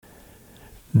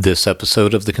This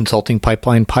episode of the Consulting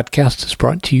Pipeline podcast is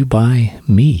brought to you by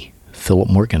me, Philip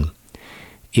Morgan.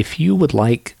 If you would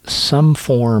like some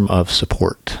form of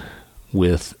support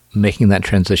with making that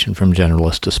transition from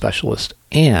generalist to specialist,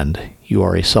 and you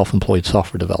are a self-employed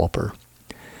software developer,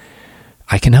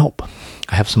 I can help.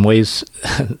 I have some ways,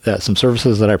 some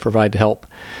services that I provide to help.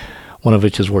 One of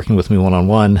which is working with me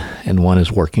one-on-one, and one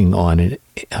is working on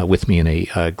with me in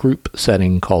a group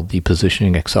setting called the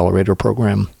Positioning Accelerator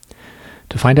Program.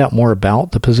 To find out more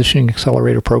about the Positioning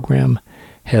Accelerator Program,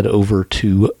 head over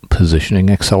to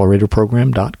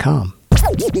positioningacceleratorprogram.com.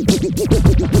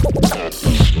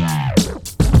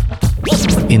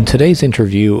 In today's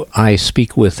interview, I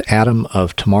speak with Adam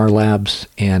of Tamarlabs,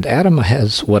 and Adam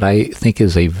has what I think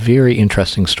is a very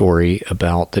interesting story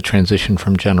about the transition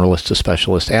from generalist to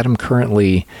specialist. Adam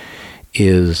currently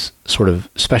is sort of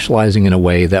specializing in a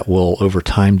way that will over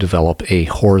time develop a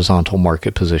horizontal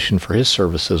market position for his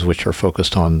services, which are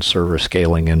focused on server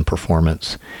scaling and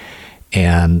performance.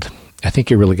 And I think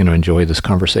you're really going to enjoy this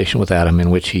conversation with Adam, in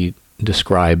which he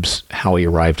describes how he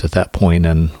arrived at that point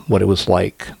and what it was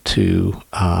like to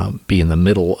be in the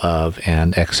middle of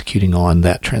and executing on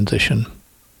that transition.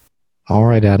 All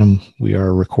right, Adam, we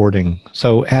are recording.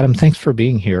 So Adam, thanks for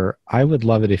being here. I would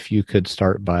love it if you could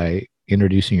start by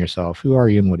introducing yourself. Who are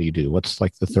you and what do you do? What's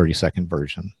like the 30-second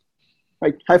version?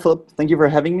 Right. Hi, Philip. Thank you for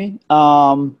having me.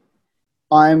 I'm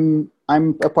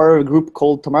a part of a group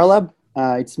called Tamarlabs.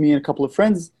 It's me and a couple of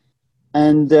friends.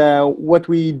 And what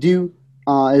we do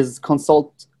is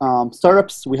consult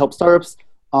startups. We help startups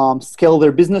scale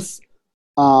their business,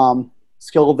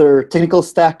 scale their technical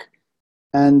stack,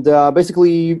 and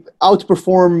basically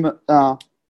outperform,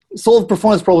 solve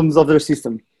performance problems of their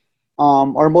system.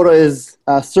 Our motto is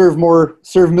serve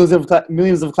millions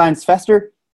of clients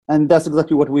faster, and that's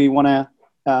exactly what we want to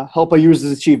help our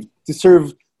users achieve, to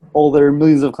serve all their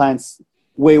millions of clients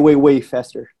way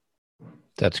faster.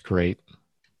 That's great.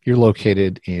 You're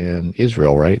located in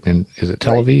Israel, right? And is it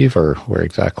Tel Aviv or where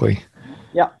exactly?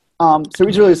 Yeah. So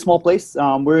Israel is a small place.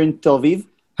 We're in Tel Aviv.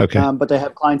 Okay. But I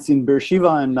have clients in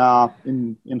Beersheba and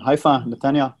in Haifa,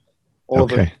 Netanya, all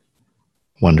over. Okay.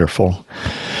 Wonderful.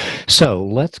 So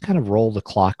let's kind of roll the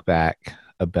clock back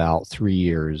about 3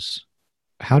 years.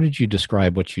 How did you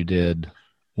describe what you did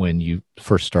when you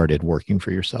first started working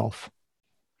for yourself?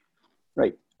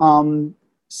 Right.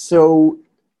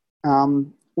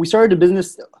 We started a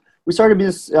business.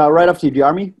 Right after the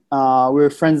army. We were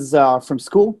friends from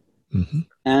school, mm-hmm.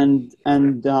 and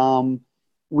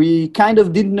we kind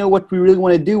of didn't know what we really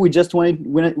wanted to do. We just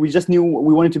knew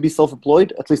we wanted to be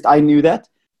self-employed. At least I knew that,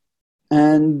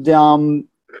 and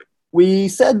we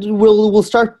said we'll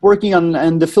start working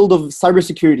in the field of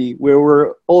cybersecurity,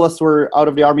 where all of us were out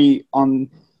of the army on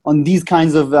these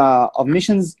kinds of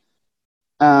missions,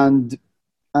 and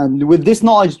with this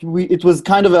knowledge, it was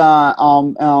kind of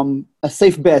a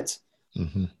safe bet.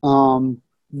 Mm-hmm.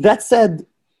 That said,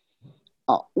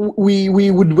 we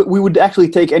would actually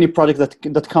take any project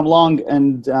that come along,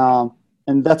 and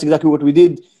that's exactly what we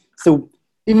did. So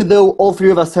even though all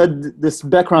three of us had this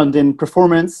background in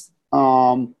performance,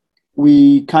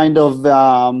 we kind of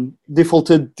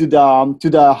defaulted to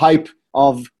the hype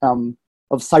of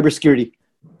cybersecurity.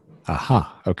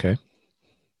 Aha. Okay.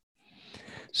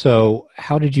 So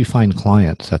how did you find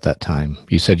clients at that time?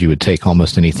 You said you would take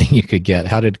almost anything you could get.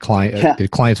 How did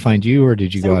clients find you, or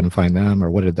did you go out and find them, or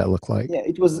what did that look like? Yeah,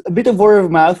 it was a bit of word of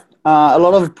mouth. A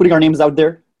lot of putting our names out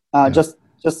there. Just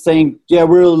saying, yeah,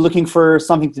 we're looking for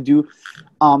something to do.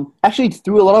 Actually,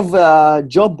 through a lot of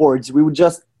job boards, we would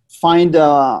just find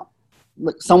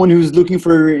someone who's looking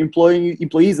for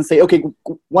employees and say, okay,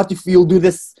 what if you'll do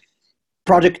this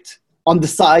project on the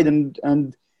side,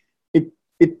 and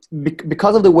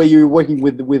because of the way you're working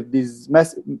with these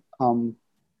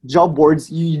job boards,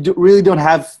 you really don't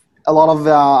have a lot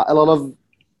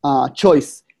of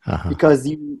choice, because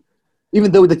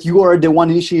even though that you are the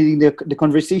one initiating the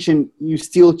conversation, you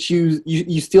still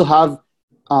have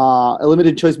a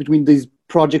limited choice between these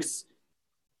projects,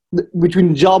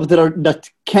 between jobs that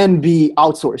can be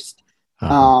outsourced,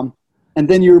 and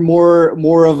then you're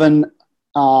more of an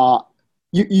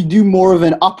You do more of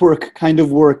an Upwork kind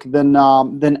of work than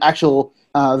actual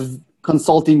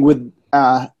consulting with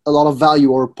a lot of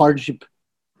value or partnership.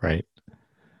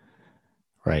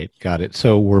 Right. Got it.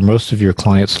 So were most of your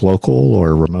clients local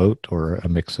or remote, or a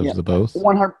mix of the both?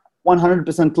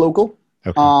 100% local.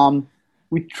 Okay.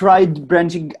 We tried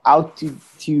branching out to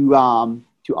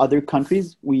other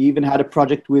countries. We even had a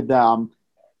project with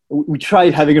we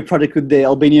tried having a project with the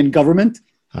Albanian government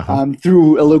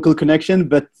through a local connection,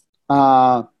 but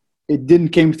it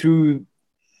didn't came through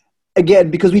again,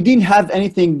 because we didn't have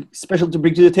anything special to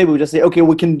bring to the table, we just say, okay,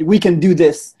 we can do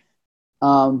this,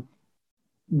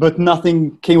 but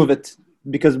nothing came of it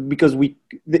because we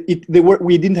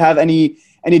didn't have any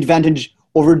advantage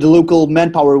over the local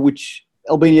manpower, which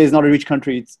Albania is not a rich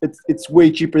country. It's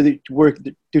way cheaper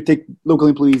to take local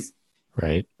employees.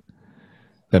 Right.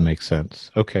 That makes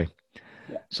sense. Okay.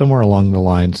 Yeah. Somewhere along the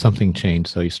line, something changed,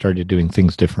 so you started doing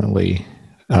things differently.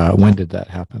 When did that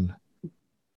happen?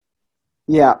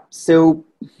 Yeah. So,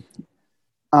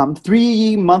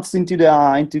 3 months into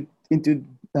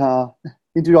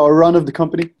our run of the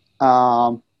company,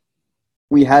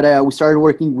 we started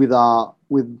working with a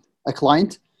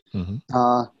client,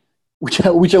 which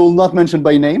I will not mention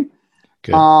by name.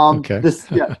 Good. Okay.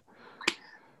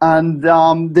 And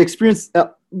the experience.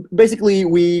 Basically,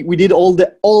 we did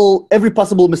every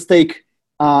possible mistake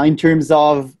in terms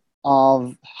of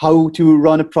how to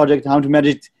run a project, how to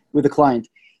manage it with the client.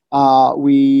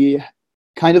 We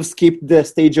kind of skipped the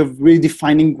stage of really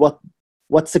defining what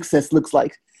success looks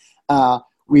like.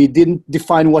 We didn't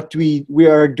define what we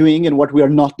are doing and what we are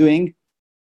not doing.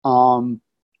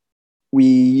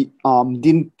 We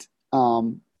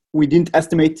didn't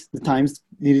estimate the times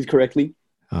needed correctly.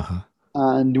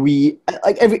 And we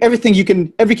everything you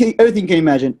can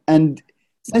imagine. And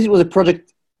since it was a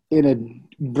project with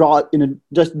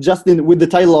the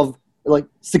title of like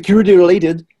security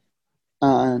related,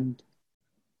 and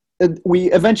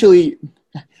we eventually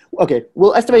we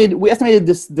estimated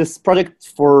this project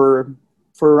for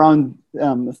around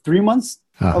 3 months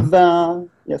of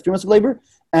 3 months of labor,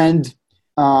 and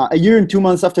a year and 2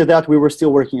 months after that we were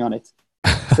still working on it.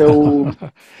 So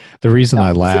the reason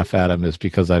I laugh at him is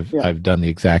because I've done the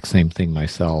exact same thing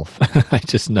myself. I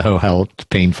just know how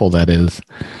painful that is.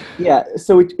 Yeah.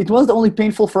 So it wasn't only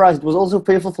painful for us; it was also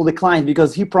painful for the client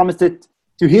because he promised it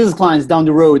to his clients down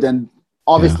the road, and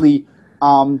obviously,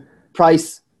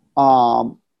 price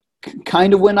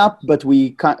kind of went up, but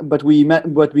we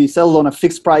settled on a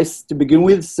fixed price to begin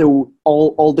with, so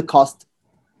all the cost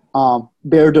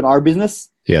bared on our business.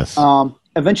 Yes.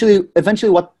 Eventually,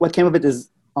 what came of it is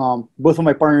both of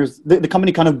my partners, the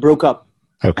company kind of broke up.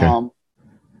 Okay.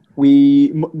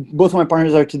 Both of my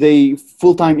partners are today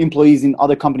full-time employees in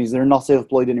other companies. They're not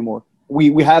self-employed anymore.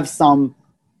 We have some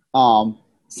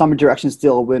interaction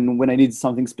still when I need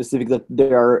something specific that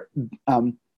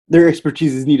their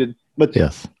expertise is needed. But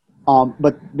yes.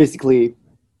 But basically,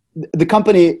 the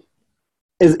company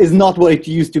is not what it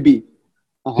used to be.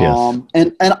 Yes.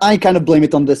 And I kind of blame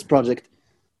it on this project.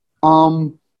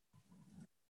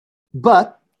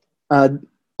 But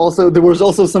also there was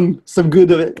also some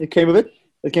good of it. It came of it.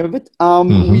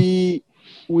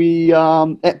 We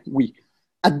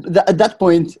at that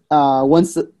point,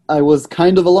 once I was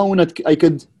kind of alone, I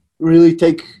could really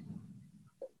take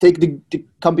the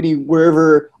company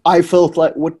wherever I felt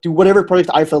like whatever project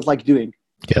I felt like doing.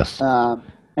 Yes.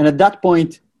 And at that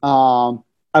point,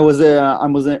 I was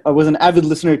an avid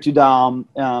listener to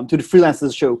the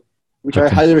Freelancers show, which I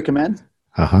highly recommend.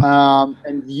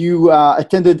 And you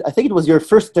attended. I think it was your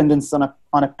first attendance on a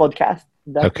podcast.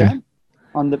 Time,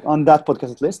 on that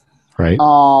podcast at least. Right.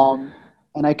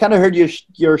 And I kind of heard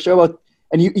your show about,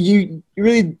 and you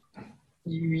really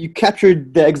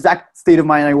captured the exact state of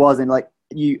mind I was in. Like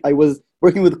I was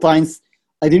working with clients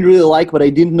I didn't really like, but I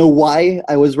didn't know why.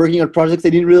 I was working on projects I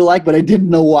didn't really like, but I didn't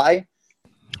know why.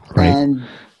 Right.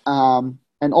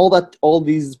 And all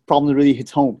these problems really hit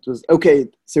home. It was okay.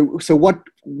 So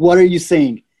what are you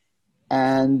saying?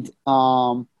 And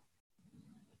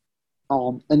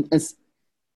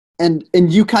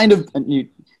you kind of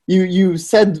you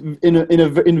said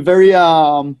in very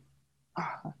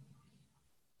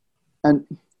and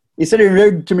you said in a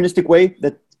very deterministic way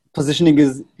that positioning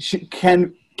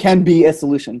can be a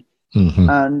solution.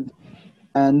 Mm-hmm.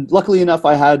 And luckily enough,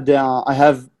 I have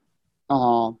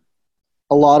a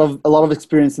lot of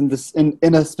experience in this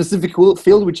in a specific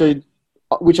field,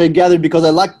 which I gathered because I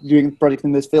liked doing projects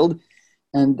in this field.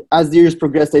 And as the years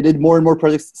progressed, I did more and more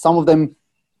projects. Some of them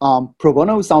pro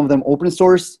bono, some of them open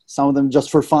source, some of them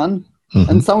just for fun, mm-hmm.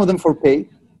 and some of them for pay.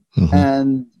 Mm-hmm.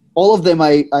 And all of them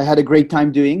I had a great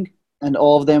time doing, and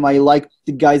all of them I liked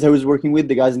the guys I was working with,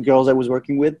 the guys and girls I was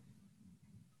working with.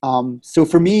 So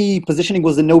for me, positioning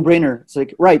was a no-brainer. It's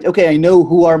like, right, okay, I know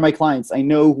who are my clients. I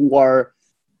know who are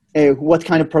what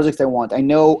kind of projects I want. I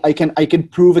know I can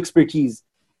prove expertise.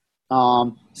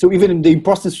 So even in the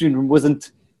imposter syndrome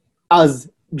wasn't as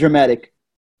dramatic.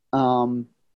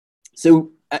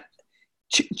 So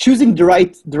choosing the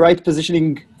right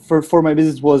positioning for my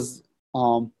business was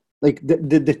like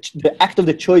the act of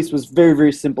the choice was very,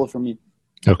 very simple for me.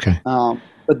 Okay.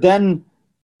 But then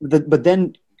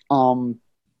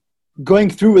going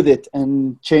through with it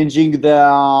and changing the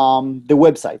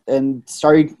website and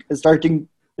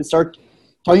start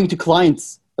talking to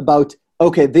clients about,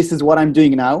 okay, this is what I'm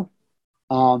doing now,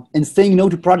 and saying no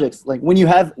to projects. Like when you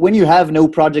have no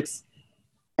projects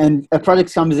and a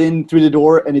project comes in through the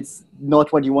door and it's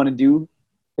not what you want to do,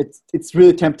 it's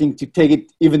really tempting to take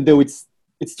it, even though it's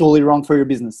totally wrong for your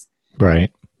business.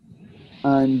 Right.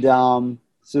 And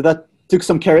so that took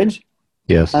some courage.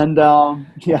 Yes. And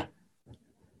yeah.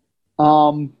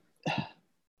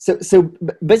 So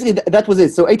basically that was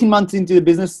it. So 18 months into the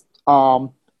business,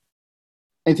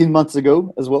 18 months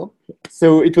ago as well.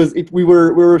 So we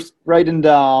were right in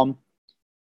the,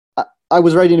 I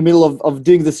was right in the middle of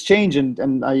doing this change,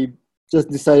 and I just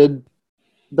decided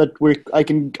that I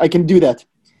can do that.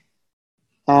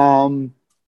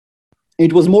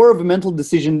 It was more of a mental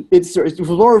decision. It was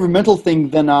more of a mental thing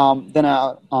than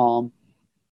an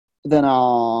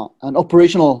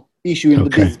operational issue in the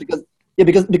business,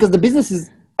 because the business is,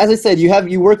 as I said,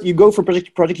 you go from project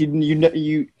to project.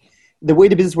 You the way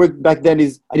the business worked back then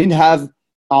is I didn't have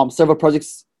several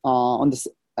projects on this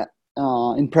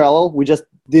in parallel. We just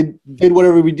did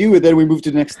whatever we do, and then we moved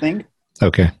to the next thing.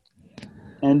 Okay.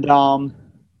 And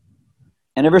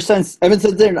ever since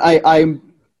then, I'm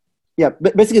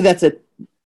basically that's it.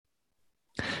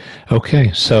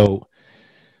 Okay, so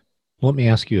let me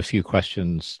ask you a few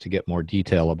questions to get more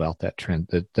detail about that trend.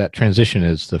 That transition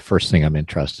is the first thing I'm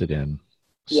interested in.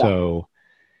 Yeah. So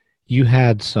you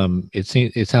had some,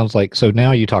 it sounds like, so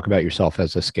now you talk about yourself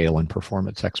as a scale and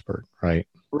performance expert, right?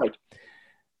 Right.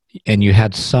 And you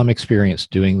had some experience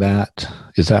doing that.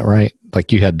 Is that right?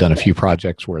 Like you had done a few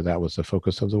projects where that was the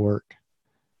focus of the work?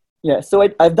 Yeah. So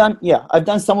I've done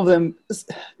some of them.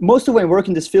 Most of my work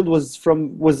in this field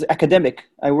was academic.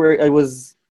 I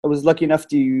was lucky enough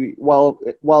to,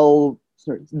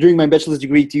 during my bachelor's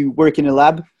degree, to work in a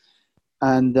lab,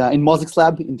 and in Mosaics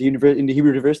lab in the Hebrew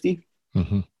University.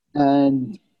 Mm-hmm.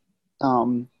 And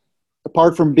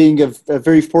apart from being a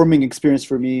very forming experience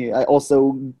for me, I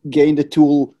also gained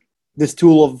this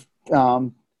tool of,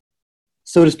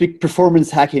 so to speak, performance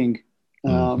hacking,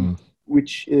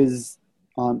 which is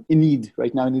in need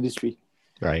right now in the industry.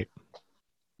 Right.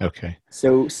 Okay.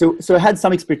 So I had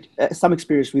some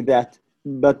experience with that,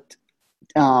 but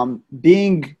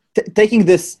taking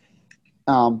this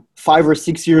 5 or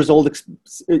 6 years old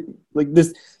like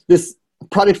this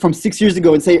product from 6 years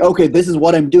ago and say, okay, this is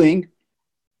what I'm doing,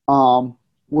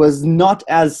 was not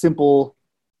as simple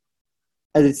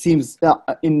as it seems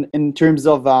in terms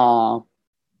of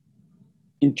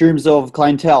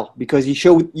clientele, because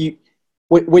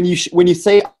when you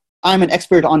say I'm an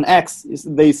expert on X,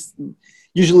 they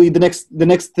usually the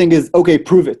next thing is, okay,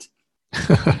 prove it.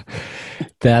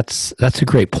 That's a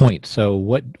great point. So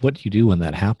what do you do when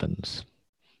that happens?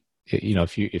 You know,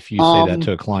 if you say that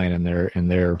to a client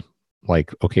and they're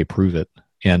like, okay, prove it.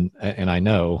 And I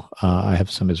know I have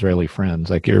some Israeli friends.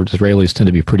 Like Israelis tend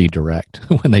to be pretty direct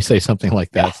when they say something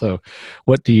like that. Yeah. So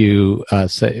what do you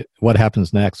say? What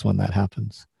happens next when that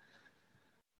happens?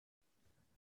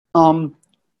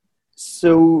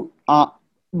 So what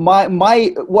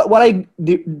I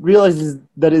realize is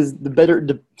that is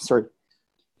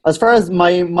as far as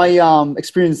my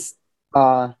experience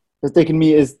has taken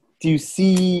me, is to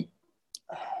see,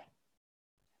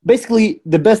 basically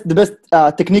the best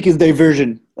technique is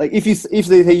diversion. Like if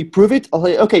they say prove it, I'll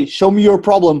say, okay, show me your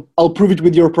problem, I'll prove it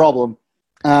with your problem,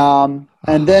 and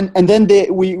then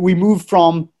we move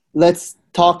from let's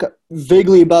talk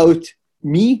vaguely about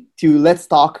me to let's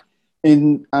talk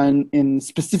in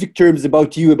specific terms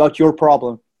about you, about your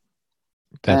problem.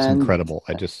 That's incredible.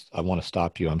 I want to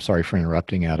stop you. I'm sorry for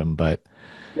interrupting, Adam, but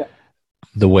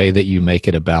the way that you make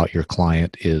it about your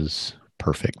client is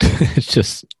perfect.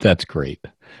 That's great.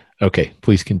 Okay,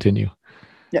 please continue.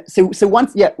 Yeah. So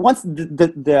once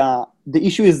the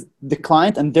issue is the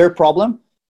client and their problem,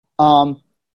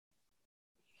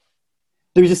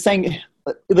 there's a saying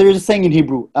in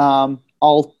Hebrew.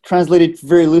 I'll translate it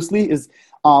very loosely. Is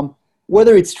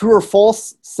whether it's true or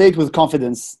false, say it with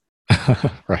confidence.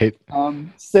 Right.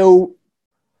 So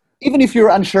even if you're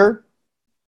unsure,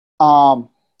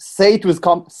 say it with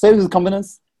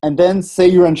confidence, and then say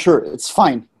you're unsure. It's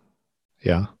fine.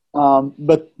 Yeah.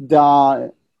 But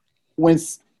when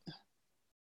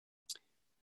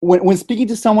speaking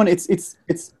to someone, it's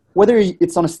whether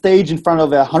it's on a stage in front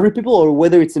of 100 people or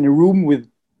whether it's in a room with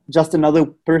just another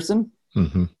person.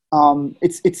 Mm-hmm.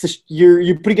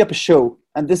 You're putting up a show,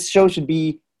 and this show should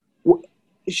be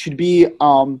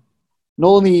not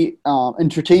only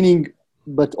entertaining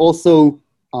but also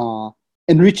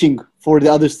enriching for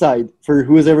the other side, for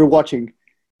who is ever watching.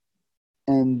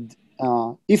 And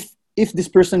if this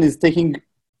person is taking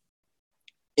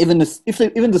even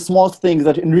the smallest things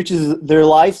that enriches their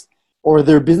lives or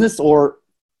their business or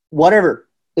whatever,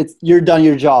 it's you're done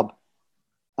your job.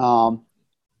 Um,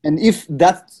 and if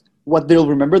that's what they'll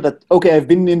remember, that okay, I've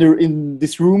been in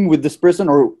this room with this person,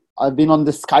 or I've been on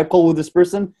this Skype call with this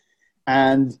person,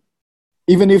 and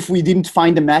even if we didn't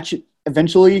find a match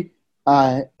eventually,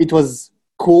 it was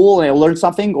cool and I learned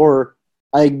something, or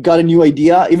I got a new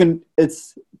idea, even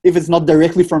if it's not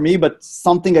directly for me, but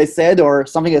something I said or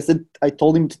something I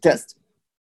told him to test.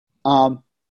 Um,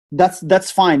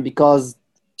 that's fine, because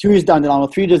 2 years down the line, or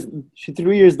 3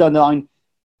 years down the line,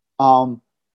 um,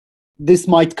 this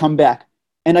might come back.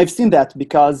 And I've seen that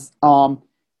because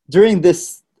during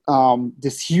this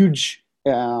huge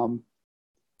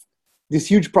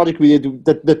project we did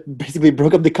that basically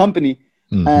broke up the company.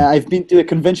 I've been to a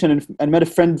convention and met a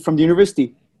friend from the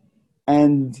university,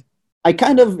 and he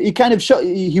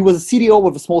was a CDO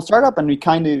of a small startup, and he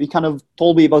kind of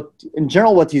told me about in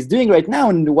general what he's doing right now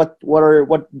and what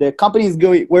the company is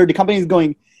going, where the company is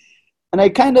going. And I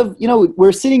kind of,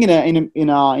 we're sitting in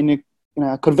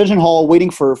a convention hall waiting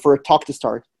for a talk to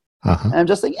start. And I'm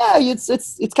just like, yeah,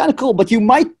 it's kind of cool, but you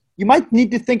might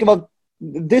need to think about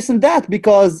this and that,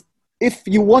 because if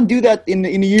you won't do that in a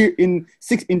year, in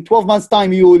 12 months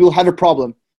time, you will have a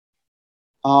problem.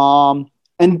 And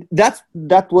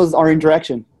that was our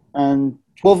interaction. And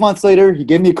 12 months later, he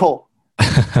gave me a call.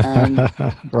 And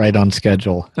right on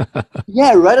schedule.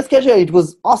 Yeah, right on schedule. It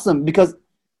was awesome because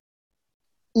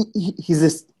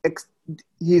he's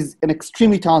an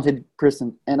extremely talented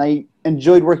person, and I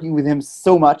enjoyed working with him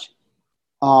so much.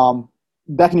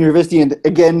 Back in university and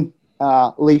again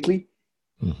lately.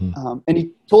 And he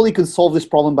totally could solve this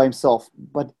problem by himself,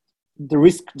 but the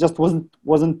risk just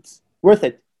wasn't worth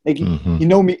it. Like he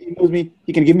knows me,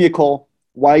 he can give me a call.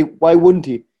 Why wouldn't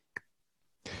he?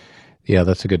 Yeah,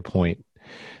 that's a good point.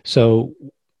 So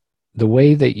the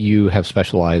way that you have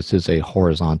specialized is a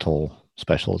horizontal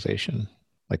specialization.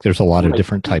 Like there's a lot of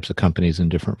different types of companies in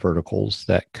different verticals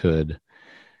that could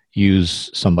use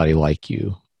somebody like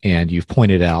you. And you've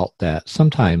pointed out that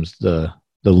sometimes the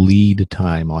lead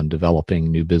time on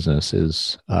developing new business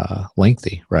is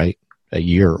lengthy, right? A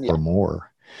year or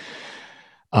more.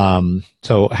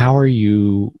 So how are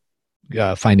you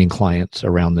finding clients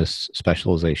around this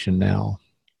specialization now?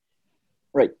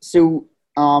 Right. So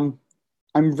I'm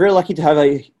very lucky to have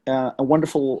a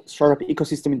wonderful startup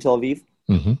ecosystem in Tel Aviv.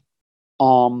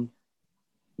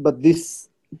 But this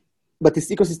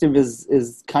ecosystem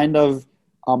is kind of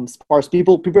sparse.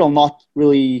 People are not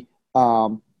really.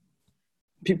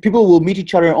 People will meet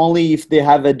each other only if they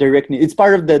have a direct need. It's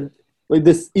part of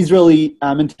this Israeli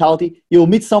mentality. You'll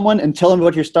meet someone and tell them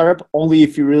about your startup only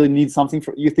if you really need something,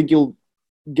 you think you'll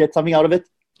get something out of it.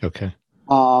 Okay.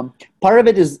 Part of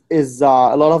it is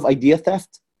a lot of idea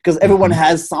theft, because everyone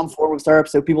has some form of startup,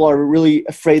 so people are really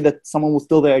afraid that someone will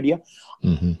steal their idea.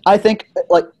 I think,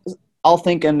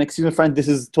 and excuse me, friend, this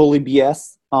is totally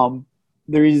BS.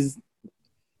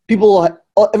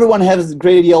 Everyone has a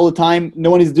great idea all the time. No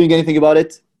one is doing anything about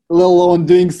it, let alone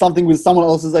doing something with someone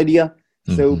else's idea.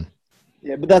 So,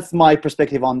 yeah, but that's my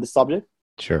perspective on the subject.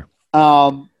 Sure.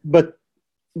 But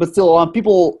still,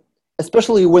 people,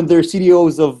 especially when they're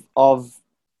CDOs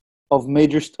of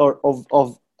major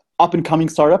of up and coming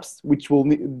startups, which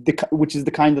is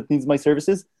the kind that needs my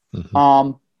services,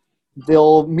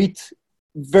 they'll meet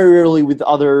very early with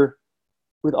other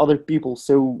people.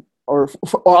 So or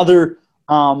other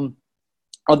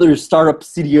startup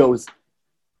CDOs,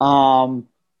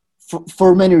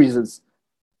 for many reasons,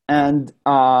 and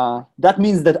that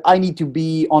means that I need to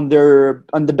be in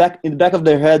the back of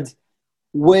their head,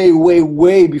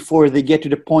 way before they get to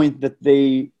the point that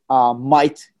they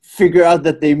might figure out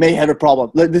that they may have a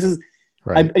problem. Like this is,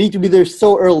 right. I need to be there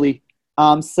so early.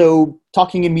 So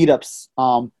talking in meetups,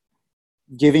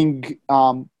 giving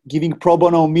pro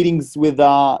bono meetings with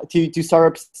to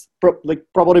startups, pro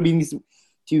bono meetings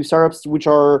to startups which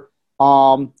are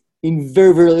in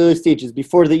very, very early stages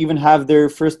before they even have their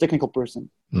first technical person.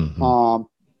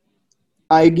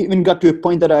 I even got to a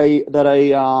point that I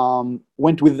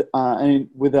went with an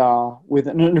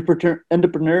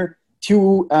entrepreneur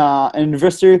to an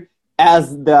investor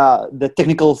as the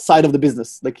technical side of the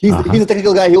business. Like he's a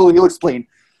technical guy. He'll explain.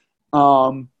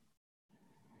 And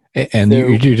so,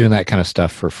 you're doing that kind of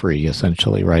stuff for free,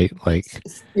 essentially, right? Like,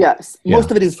 yes, most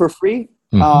of it is for free.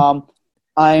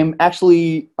 I'm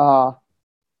actually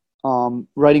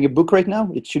writing a book right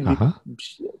now. It should be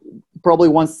probably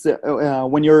once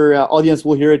when your audience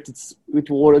will hear it, it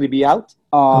will already be out.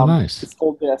 Nice. It's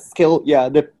called the Scale. Yeah,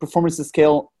 the Performance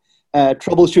Scale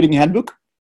Troubleshooting Handbook.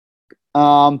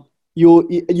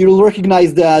 You'll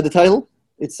recognize the title.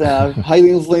 It's highly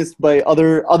influenced by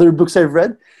other books I've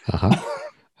read. Uh-huh.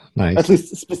 Nice. At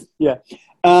least, yeah.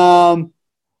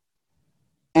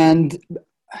 And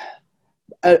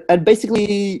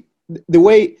basically, the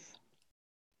way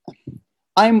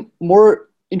I'm more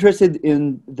interested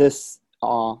in this,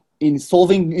 in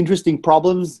solving interesting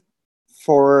problems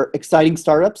for exciting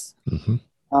startups,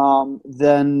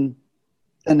 than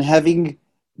having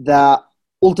the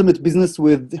ultimate business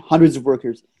with hundreds of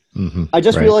workers. I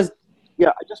just realized,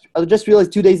 I just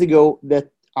realized 2 days ago that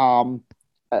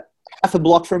half a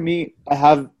block from me, I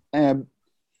have.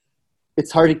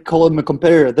 It's hard to call them a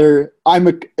competitor. They're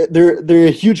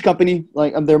a huge company.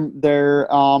 Like they're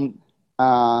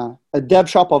a dev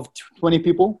shop of 20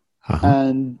 people,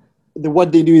 and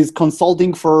what they do is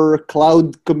consulting for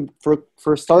cloud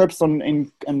for startups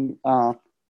and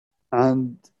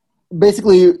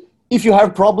basically, if you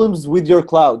have problems with your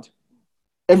cloud,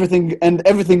 everything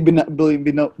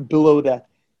below that.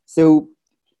 So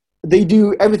they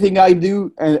do everything I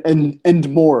do and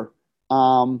more.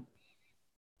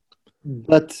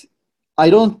 But I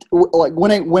don't like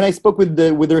when I spoke with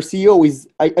their CEO.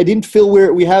 I didn't feel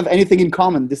we have anything in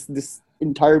common. Their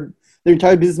entire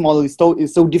business model is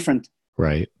so different.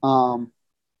 Right.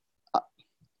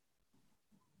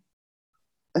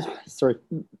 Sorry.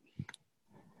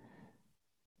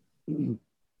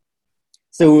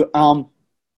 So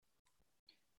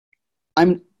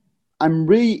I'm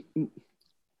really,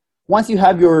 once you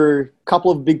have your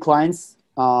couple of big clients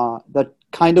that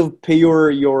kind of pay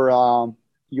your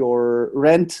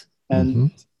rent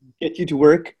and get you to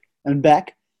work and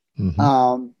back,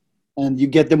 and you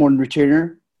get them on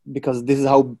retainer, because this is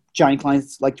how giant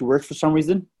clients like to work for some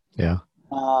reason. Yeah.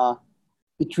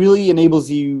 It really enables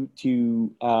you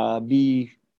to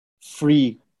be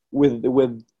free with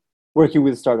working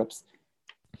with startups.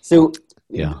 So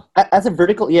yeah, as a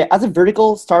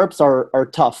vertical, startups are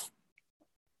tough.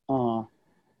 And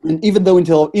even in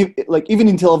Tel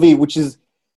Aviv, which is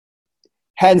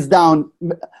hands down,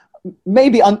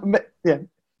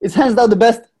 it's hands down the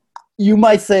best. You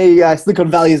might say Silicon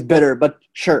Valley is better, but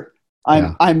sure,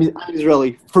 I'm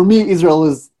Israeli. For me, Israel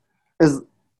is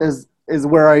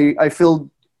where I feel,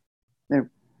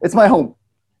 it's my home.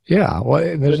 Yeah,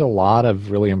 well, there's a lot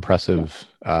of really impressive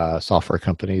software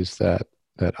companies that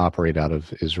operate out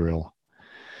of Israel.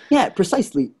 Yeah,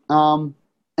 precisely.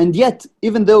 And yet,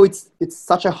 even though it's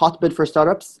such a hotbed for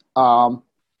startups,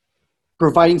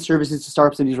 providing services to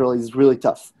startups in Israel is really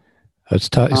tough. It's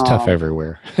tough. It's tough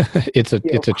everywhere. It's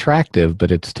attractive,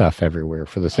 but it's tough everywhere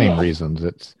for the same reasons.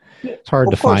 It's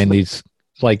hard to find these.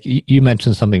 Like you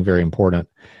mentioned something very important.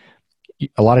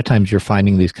 A lot of times, you're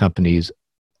finding these companies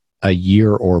a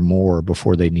year or more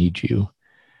before they need you,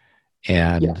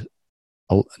 and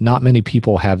not many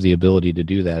people have the ability to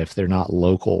do that if they're not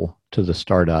local to the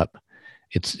startup.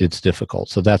 It's difficult.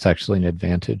 So that's actually an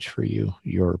advantage for you,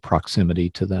 your proximity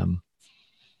to them.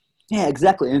 Yeah,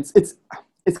 exactly. And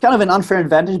it's kind of an unfair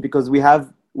advantage, because we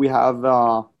have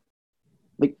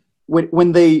like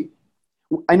when they,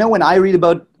 I know when I read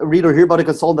or hear about a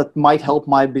consultant that might help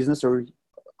my business, or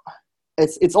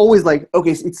it's always like,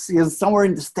 okay, it's somewhere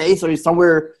in the States, or it's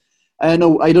somewhere, I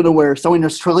don't know where, somewhere in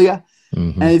Australia.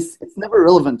 And it's never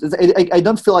relevant. I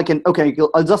don't feel like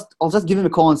I'll just give him a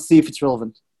call and see if it's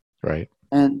relevant. Right.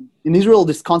 And in Israel,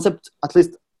 this concept, at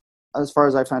least as far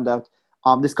as I found out,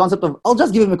 this concept of I'll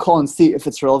just give him a call and see if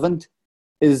it's relevant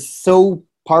is so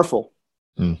powerful.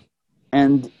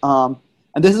 And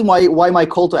this is why my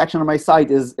call to action on my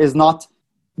site is not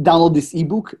download this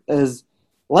ebook, is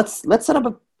let's set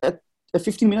up a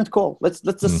 15-minute call. Let's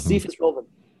just see if it's relevant.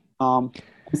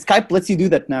 Skype lets you do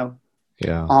that now.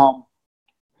 Yeah.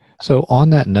 So on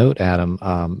that note, Adam,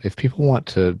 if people want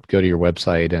to go to your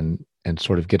website and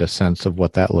sort of get a sense of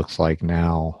what that looks like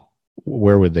now,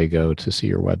 where would they go to see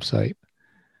your website?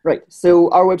 Right.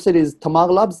 So our website is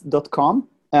tamarlabs.com.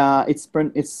 Let's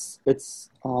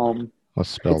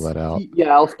spell that out.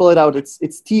 I'll spell it out.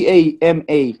 It's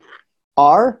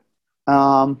TAMAR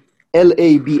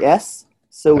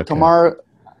So okay.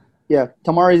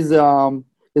 Tamar is a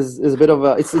bit of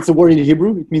a, it's a word in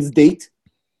Hebrew. It means date.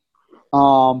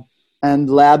 And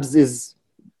labs is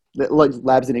like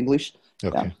labs in English.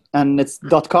 Okay. Yeah. And it's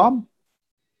 .com.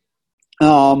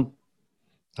 I'm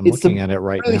looking at it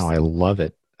right now. I love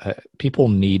it. People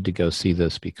need to go see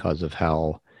this because of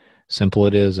how simple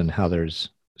it is and how there's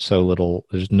no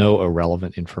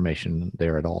irrelevant information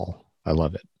there at all. I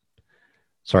love it.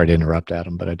 Sorry to interrupt,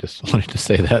 Adam, but I just wanted to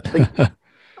say that.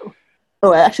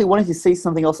 I actually wanted to say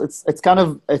something else. It's kind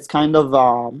of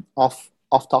off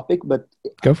topic, but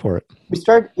go for it. We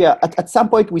start at some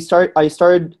point I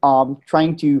started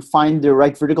trying to find the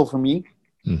right vertical for me.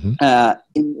 Mm-hmm.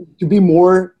 To be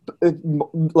more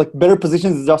like better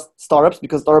positions than just startups,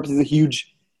 because startups is a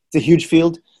huge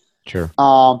field. Sure.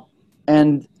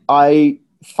 And I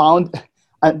found,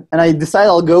 and I decided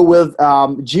I'll go with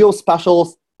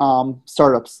geospatial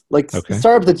startups, like Okay.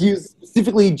 startups that use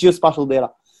specifically geospatial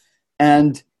data.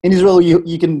 And in Israel,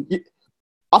 you can,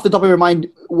 off the top of your mind,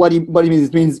 what it means.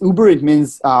 It means Uber. It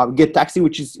means Get Taxi,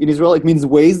 which is in Israel. It means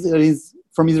Waze, that is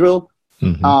from Israel.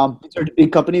 Mm-hmm. These are the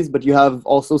big companies, but you have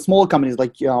also small companies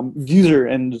like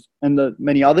Vuser and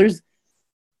many others.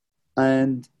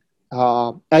 And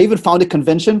I even found a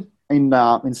convention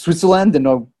in Switzerland, and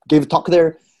I gave a talk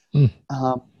there. Mm.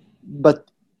 But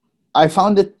I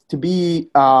found it to be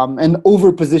an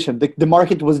overposition. The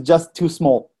market was just too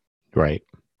small. Right.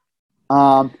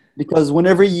 Because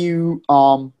whenever you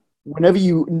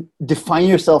define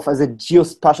yourself as a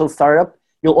geospatial startup,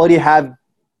 you'll already have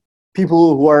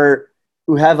people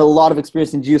who have a lot of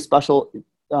experience in geospatial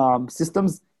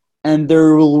systems, and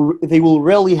they will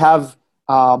rarely have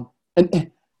and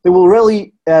they will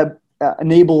rarely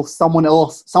enable someone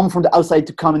from the outside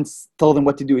to come and tell them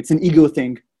what to do. It's an ego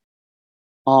thing.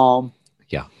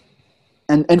 Yeah.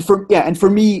 And for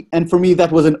me that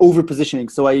was an over positioning.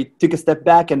 So I took a step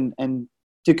back and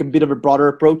took a bit of a broader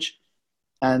approach,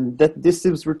 and that this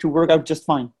seems to work out just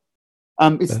fine.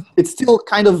 It still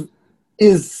kind of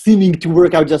is seeming to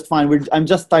work out just fine. I'm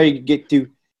just starting to get to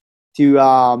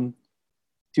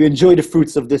enjoy the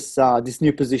fruits of this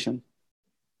new position.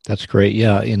 That's great.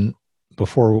 Yeah.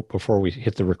 Before we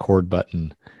hit the record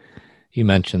button, you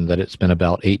mentioned that it's been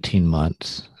about 18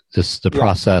 months. The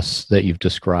process that you've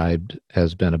described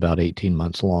has been about 18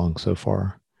 months long so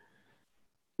far.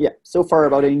 Yeah, so far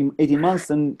about 18 months,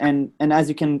 and as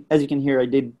you can hear,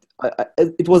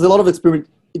 it was a lot of experiment.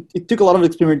 It took a lot of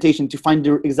experimentation to find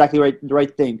the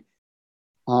right thing.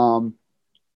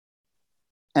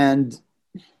 And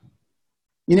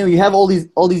you have all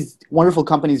these wonderful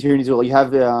companies here in Israel. You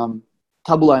have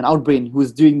Tabula and Outbrain, who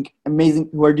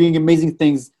are doing amazing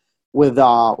things with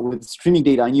streaming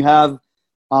data, and you have,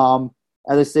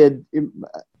 as I said,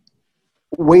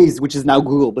 Waze, which is now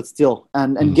Google, but still,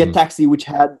 and Mm-hmm. Get Taxi, which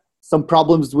had some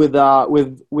problems with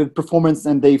performance,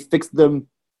 and they fixed them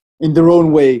in their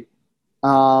own way.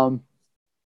 I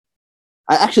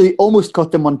actually almost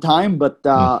caught them on time, but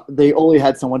they only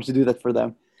had someone to do that for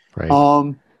them. Right.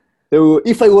 So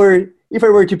if I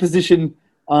were to position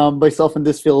myself in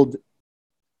this field,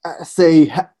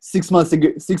 say 6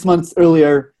 months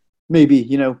earlier, maybe,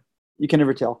 you can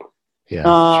never tell. Yeah,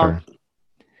 sure.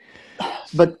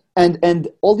 But and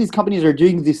all these companies are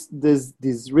doing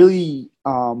these really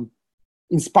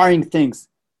inspiring things,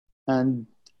 and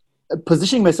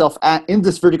positioning myself in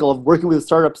this vertical of working with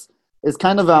startups is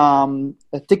kind of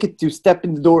a ticket to step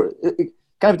in the door.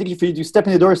 Kind of a ticket for you to step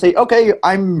in the door and say, "Okay,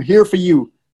 I'm here for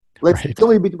you. Tell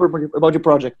me a bit about your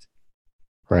project."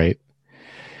 Right.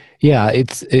 Yeah,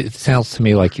 it sounds to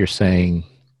me like you're saying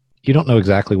you don't know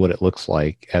exactly what it looks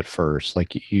like at first.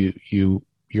 Like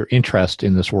your interest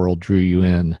in this world drew you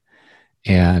in,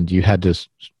 and you had to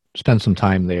spend some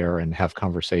time there and have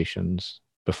conversations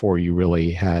before you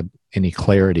really had any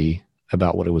clarity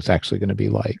about what it was actually going to be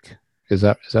like. Is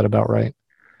that about right?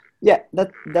 Yeah,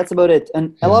 that's about it.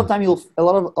 And a lot of time you'll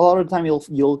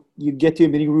get to a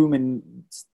meeting room, and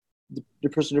the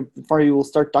person in front of you will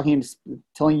start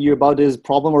telling you about his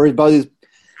problem, or about his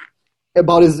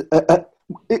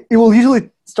it will usually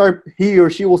start, he or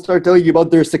she will start telling you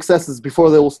about their successes before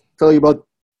they will tell you about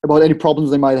any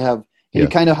problems they might have. And you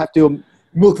kind of have to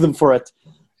milk them for it.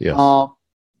 Yes.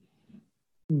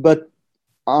 But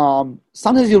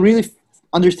sometimes you really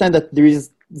understand that there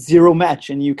is zero match,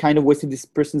 and you kind of wasted this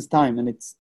person's time. And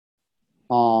it's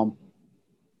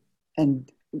and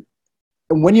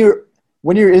when you're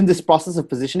in this process of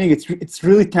positioning, it's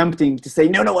really tempting to say,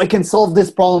 no, I can solve this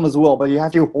problem as well. But you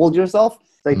have to hold yourself.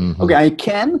 It's like, okay, I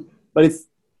can, but is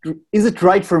it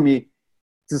right for me?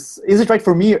 Is it right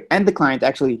for me and the client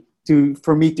actually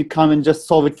for me to come and just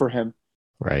solve it for him?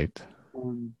 Right.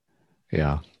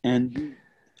 Yeah. And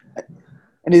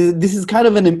this is kind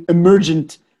of an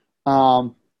emergent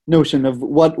notion of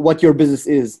what your business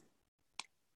is.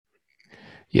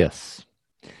 Yes.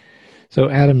 So,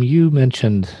 Adam, you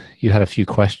mentioned you had a few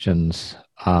questions.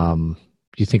 Do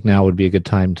you think now would be a good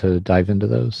time to dive into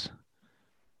those?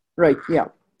 Right. Yeah.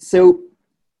 So,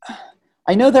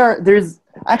 I know there's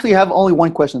actually, I have only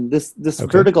one question. This okay.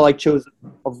 Vertical I chose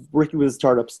of working with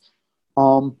startups.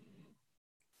 I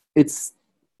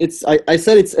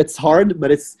said it's hard, but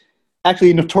it's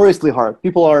actually notoriously hard.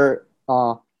 People are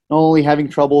not only having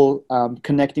trouble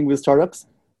connecting with startups,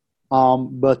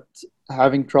 but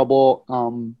having trouble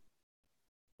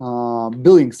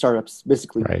billing startups.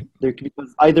 Basically, Right.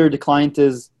 because either the client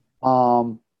is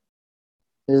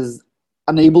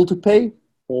unable to pay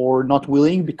or not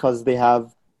willing because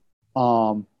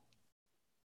um,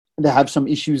 they have some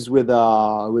issues with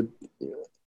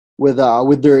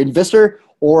their investor,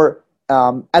 or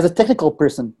as a technical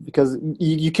person, because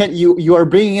you can't you are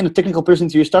bringing in a technical person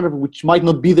to your startup which might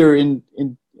not be there in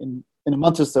a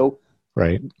month or so.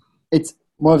 Right. It's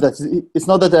more of that. It's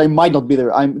not that I might not be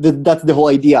there. That's the whole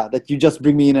idea, that you just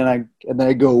bring me in and then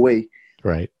I go away.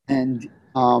 Right. And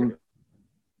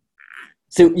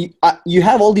so you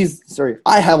have all these. Sorry,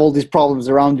 I have all these problems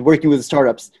around working with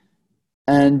startups,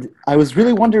 and I was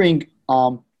really wondering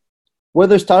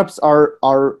whether startups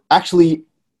are actually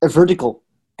a vertical,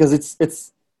 because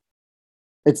it's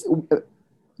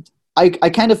I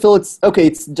kind of feel it's okay.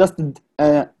 It's just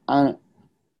a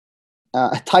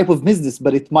type of business,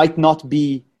 but it might not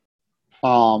be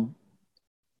a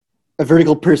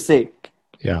vertical per se.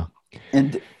 Yeah.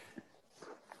 And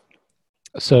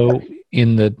So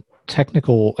in the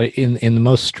technical, in the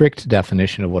most strict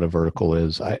definition of what a vertical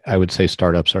is, I would say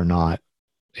startups are not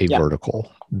a yeah,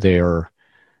 vertical. They're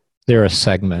a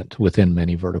segment within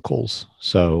many verticals.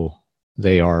 So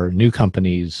they are new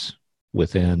companies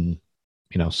within,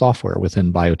 software,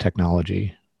 within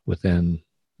biotechnology, within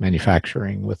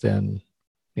manufacturing, within,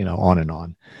 on and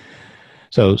on.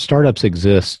 So startups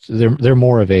exist. They're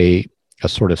more of a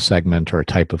sort of segment or a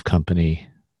type of company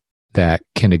that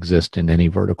can exist in any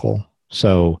vertical.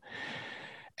 So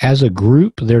as a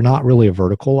group, they're not really a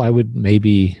vertical. I would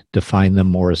maybe define them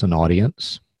more as an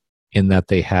audience, in that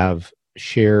they have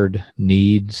shared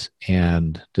needs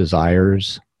and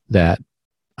desires that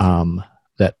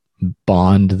that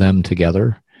bond them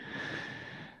together.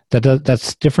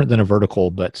 That's different than a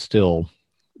vertical, but still,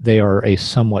 they are a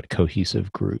somewhat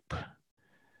cohesive group.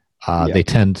 yeah, They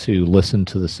tend to listen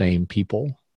to the same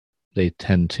people. They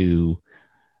tend to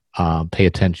pay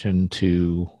attention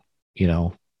to,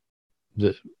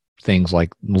 the things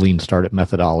like lean startup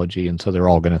methodology, and so they're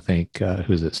all going to think,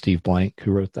 who's it, Steve Blank,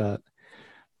 who wrote that?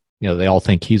 They all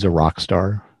think he's a rock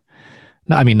star.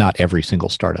 No, I mean, not every single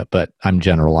startup, but I'm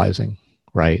generalizing,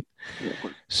 right? yeah,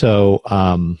 So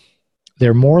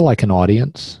they're more like an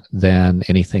audience than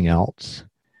anything else,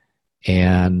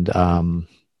 and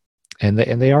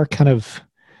they are kind of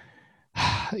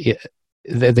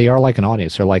they are like an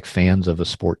audience. They're like fans of a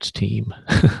sports team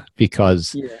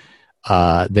because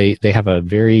yeah, they have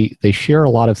they share a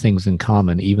lot of things in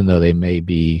common, even though they may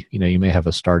be, you may have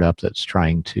a startup that's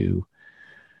trying to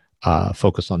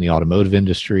focus on the automotive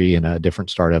industry, and a different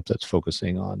startup that's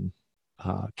focusing on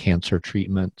cancer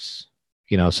treatments.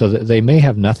 So they may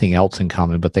have nothing else in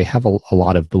common, but they have a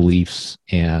lot of beliefs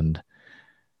and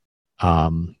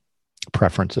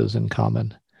preferences in common.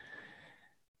 right,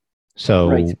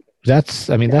 So that's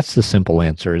the simple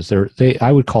answer. Is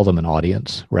I would call them an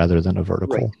audience rather than a right,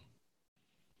 vertical.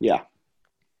 yeah.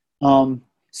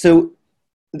 So,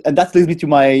 and that leads me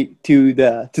to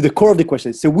the core of the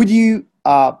question. So, would you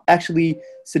actually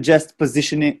suggest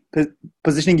positioning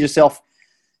yourself,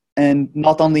 and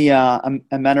not only a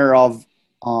manner of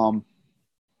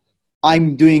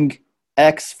I'm doing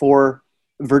X for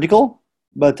vertical,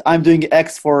 but I'm doing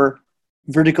X for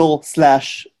vertical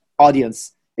 /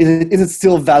 audience? Is it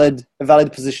still a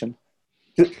valid position?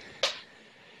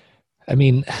 I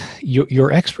mean,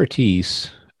 your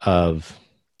expertise of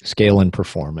scale and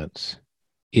performance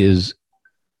is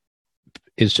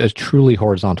a truly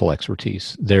horizontal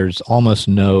expertise. There's almost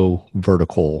no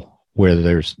vertical where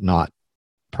there's not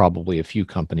probably a few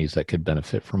companies that could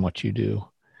benefit from what you do.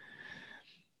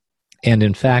 And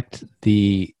in fact,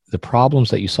 the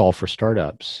problems that you solve for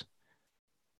startups,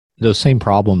 those same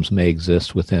problems may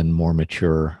exist within more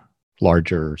mature,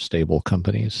 larger, stable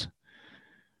companies,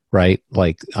 right?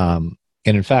 And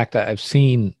in fact, I've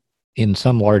seen in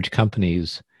some large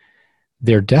companies,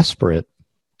 they're desperate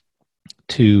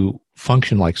to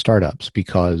function like startups,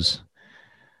 because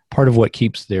part of what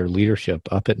keeps their leadership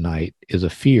up at night is a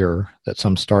fear that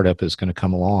some startup is going to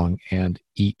come along and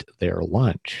eat their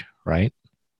lunch, right?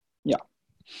 Yeah.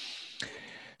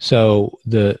 So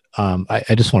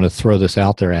I just want to throw this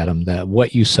out there, Adam, that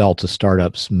what you sell to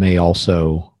startups may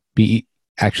also be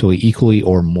actually equally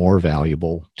or more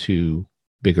valuable to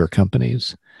bigger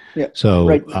companies. Yeah. So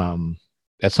Right.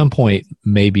 at some point,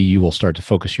 maybe you will start to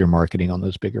focus your marketing on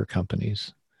those bigger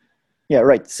companies. Yeah.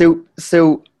 Right. So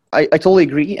I totally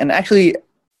agree. And actually,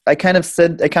 I kind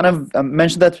of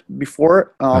mentioned that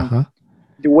before. Uh-huh.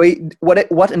 The way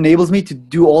what enables me to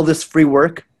do all this free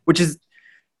work, which is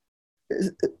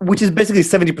basically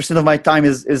 70% of my time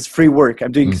is free work.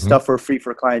 I'm doing Mm-hmm. stuff for free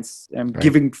for clients. I'm Right.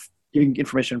 giving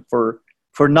information for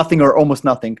for nothing or almost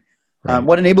nothing. Right.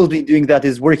 What enables me doing that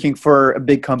is working for a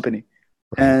big company.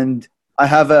 Right. And I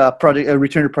have a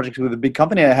return project with a big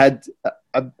company. I had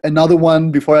another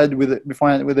one before I had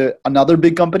with another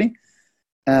big company.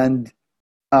 And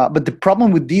but the problem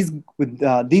with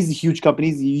these huge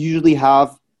companies, you usually have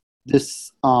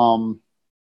this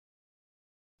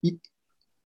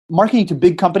marketing to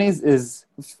big companies is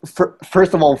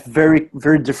first of all very,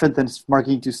 very different than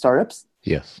marketing to startups.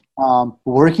 Yes.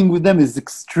 Working with them is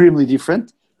extremely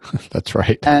different. That's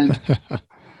right. and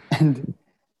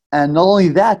and not only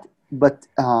that, but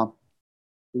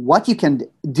what you can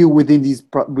do within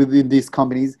these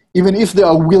companies, even if they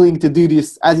are willing to do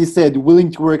this, as you said, willing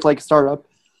to work like a startup,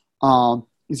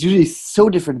 is usually so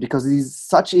different because these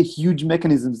such a huge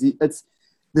mechanisms. It's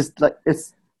this like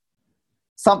it's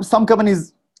some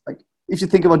companies, like if you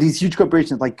think about these huge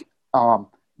corporations like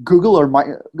Google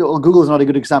Google is not a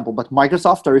good example, but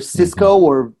Microsoft or Cisco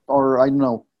or I don't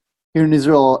know, here in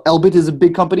Israel, Elbit is a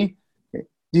big company.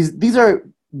 These are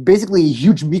basically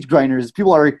huge meat grinders.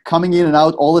 People are coming in and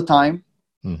out all the time,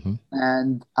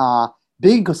 and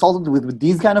being consultant with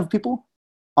these kind of people,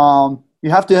 you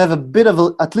have to have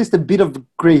at least a bit of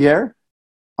gray hair,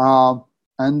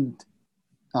 and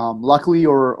luckily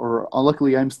or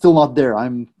unluckily, I'm still not there.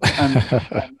 I'm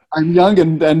young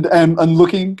and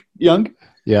looking young.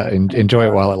 Yeah, enjoy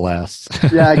it while it lasts.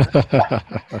 Yeah.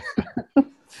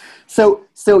 So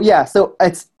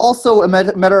it's also a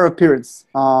matter of appearance.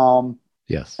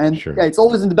 Yes, and sure. yeah, it's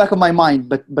always in the back of my mind.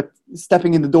 But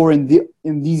stepping in the door in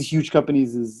these huge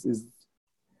companies is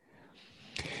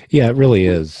yeah, it really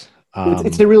is.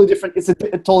 It's a really different. It's a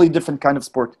totally different kind of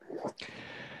sport.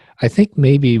 I think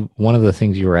maybe one of the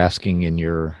things you were asking in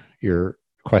your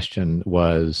question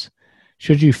was,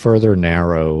 should you further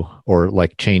narrow or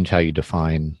like change how you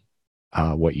define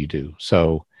what you do?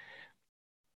 So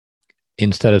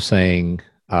instead of saying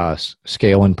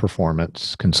scale and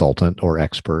performance consultant or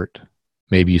expert,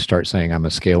 maybe you start saying I'm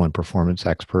a scale and performance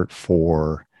expert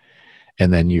for,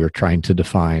 and then you're trying to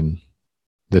define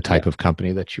the type of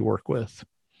company that you work with.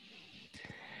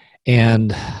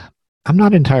 And I'm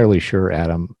not entirely sure,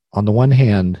 Adam. On the one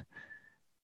hand,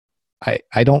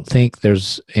 I don't think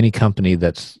there's any company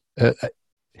that's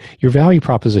your value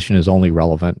proposition is only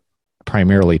relevant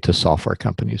primarily to software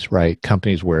companies, right?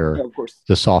 Companies where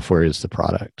the software is the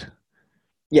product.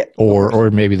 Yeah.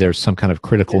 Or maybe there's some kind of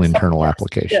critical internal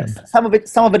application. Yes. Some of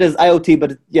it is IoT,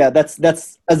 but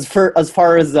that's as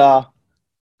far as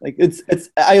like it's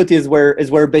IoT is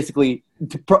where basically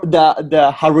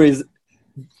the hardware is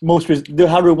most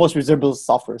resembles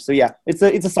software. So yeah, it's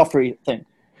a software thing.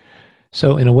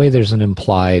 So in a way, there's an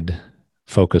implied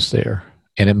focus there,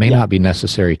 and it may not be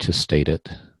necessary to state it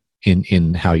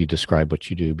in how you describe what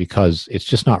you do, because it's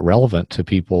just not relevant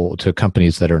to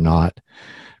companies that are not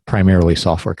primarily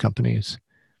software companies.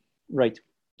 Right.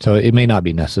 So it may not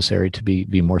be necessary to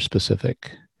be more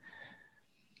specific.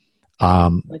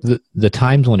 The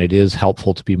times when it is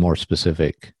helpful to be more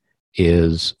specific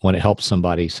is when it helps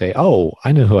somebody say, oh,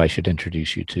 I know who I should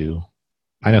introduce you to.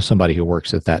 I know somebody who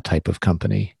works at that type of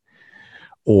company.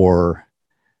 Or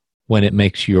when it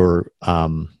makes your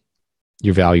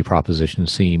value proposition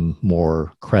seem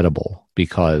more credible,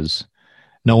 because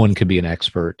no one could be an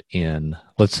expert in,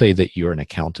 let's say that you're an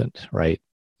accountant, right?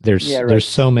 There's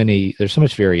so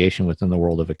much variation within the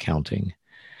world of accounting.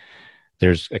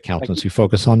 There's accountants who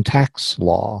focus on tax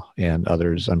law, and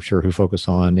others, I'm sure, who focus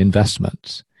on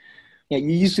investments. Yeah,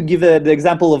 you used to give the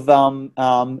example of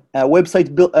a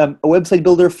website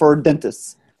builder for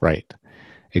dentists. Right,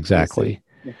 exactly.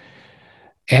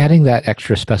 Adding that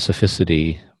extra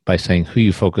specificity by saying who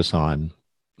you focus on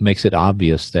makes it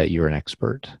obvious that you're an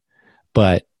expert.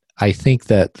 But I think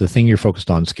that the thing you're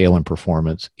focused on, scale and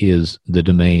performance, is the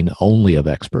domain only of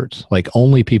experts. Like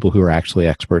only people who are actually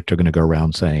experts are going to go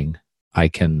around saying, I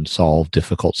can solve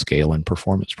difficult scale and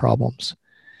performance problems.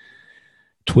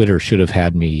 Twitter should have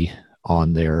had me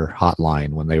on their hotline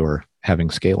when they were having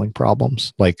scaling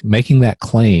problems. Like making that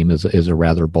claim is a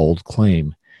rather bold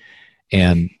claim.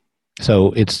 And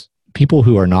so it's people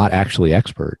who are not actually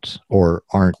experts or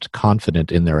aren't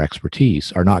confident in their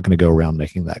expertise are not going to go around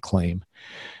making that claim.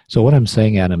 So what I'm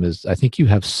saying, Adam, is I think you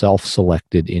have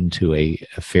self-selected into a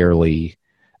fairly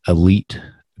elite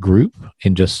group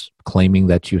in just claiming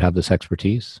that you have this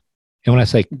expertise. And when I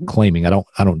say claiming, I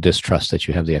don't distrust that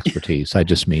you have the expertise. I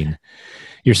just mean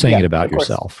you're saying it about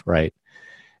yourself, right?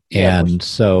 And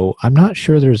so I'm not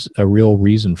sure there's a real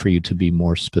reason for you to be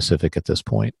more specific at this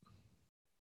point.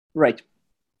 Right.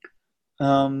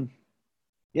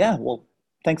 Yeah. Well,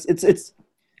 thanks. It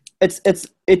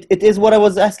is what I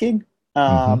was asking,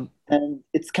 and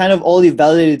it's kind of already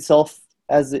validated itself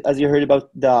as you heard about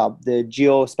the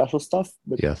geospatial stuff,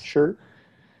 but Yes. sure.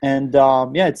 And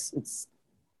it's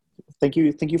thank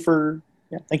you for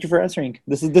thank you for answering.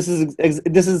 This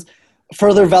is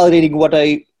further validating what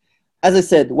I, as I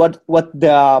said, what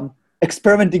the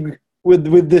experimenting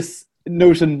with this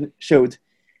notion showed.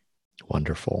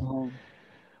 Wonderful.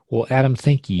 Well, Adam,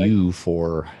 thank you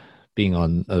for being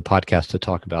on the podcast to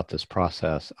talk about this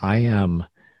process. I am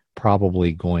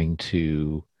probably going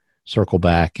to circle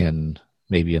back in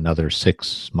maybe another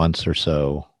 6 months or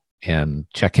so and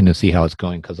check in and see how it's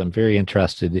going, because I'm very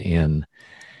interested in,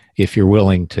 if you're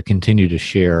willing to continue to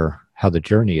share how the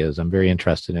journey is, I'm very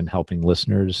interested in helping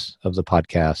listeners of the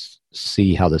podcast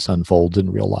see how this unfolds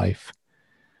in real life.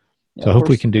 Yeah, So I of hope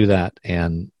we course. can do that.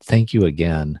 And thank you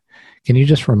again. Can you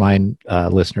just remind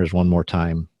listeners one more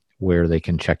time where they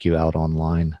can check you out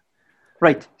online?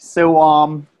 Right.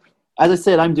 So, as I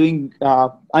said, I'm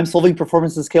solving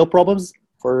performance and scale problems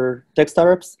for tech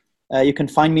startups. You can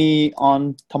find me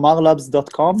on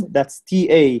tamarlabs.com. That's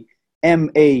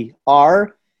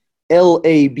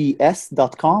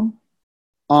TAMARLABS.com.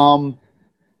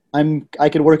 I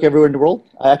can work everywhere in the world.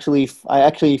 I actually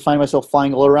find myself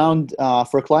flying all around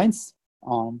for clients.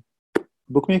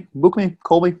 Book me,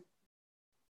 call me.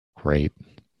 Great.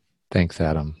 Thanks,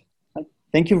 Adam.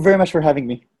 Thank you very much for having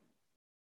me.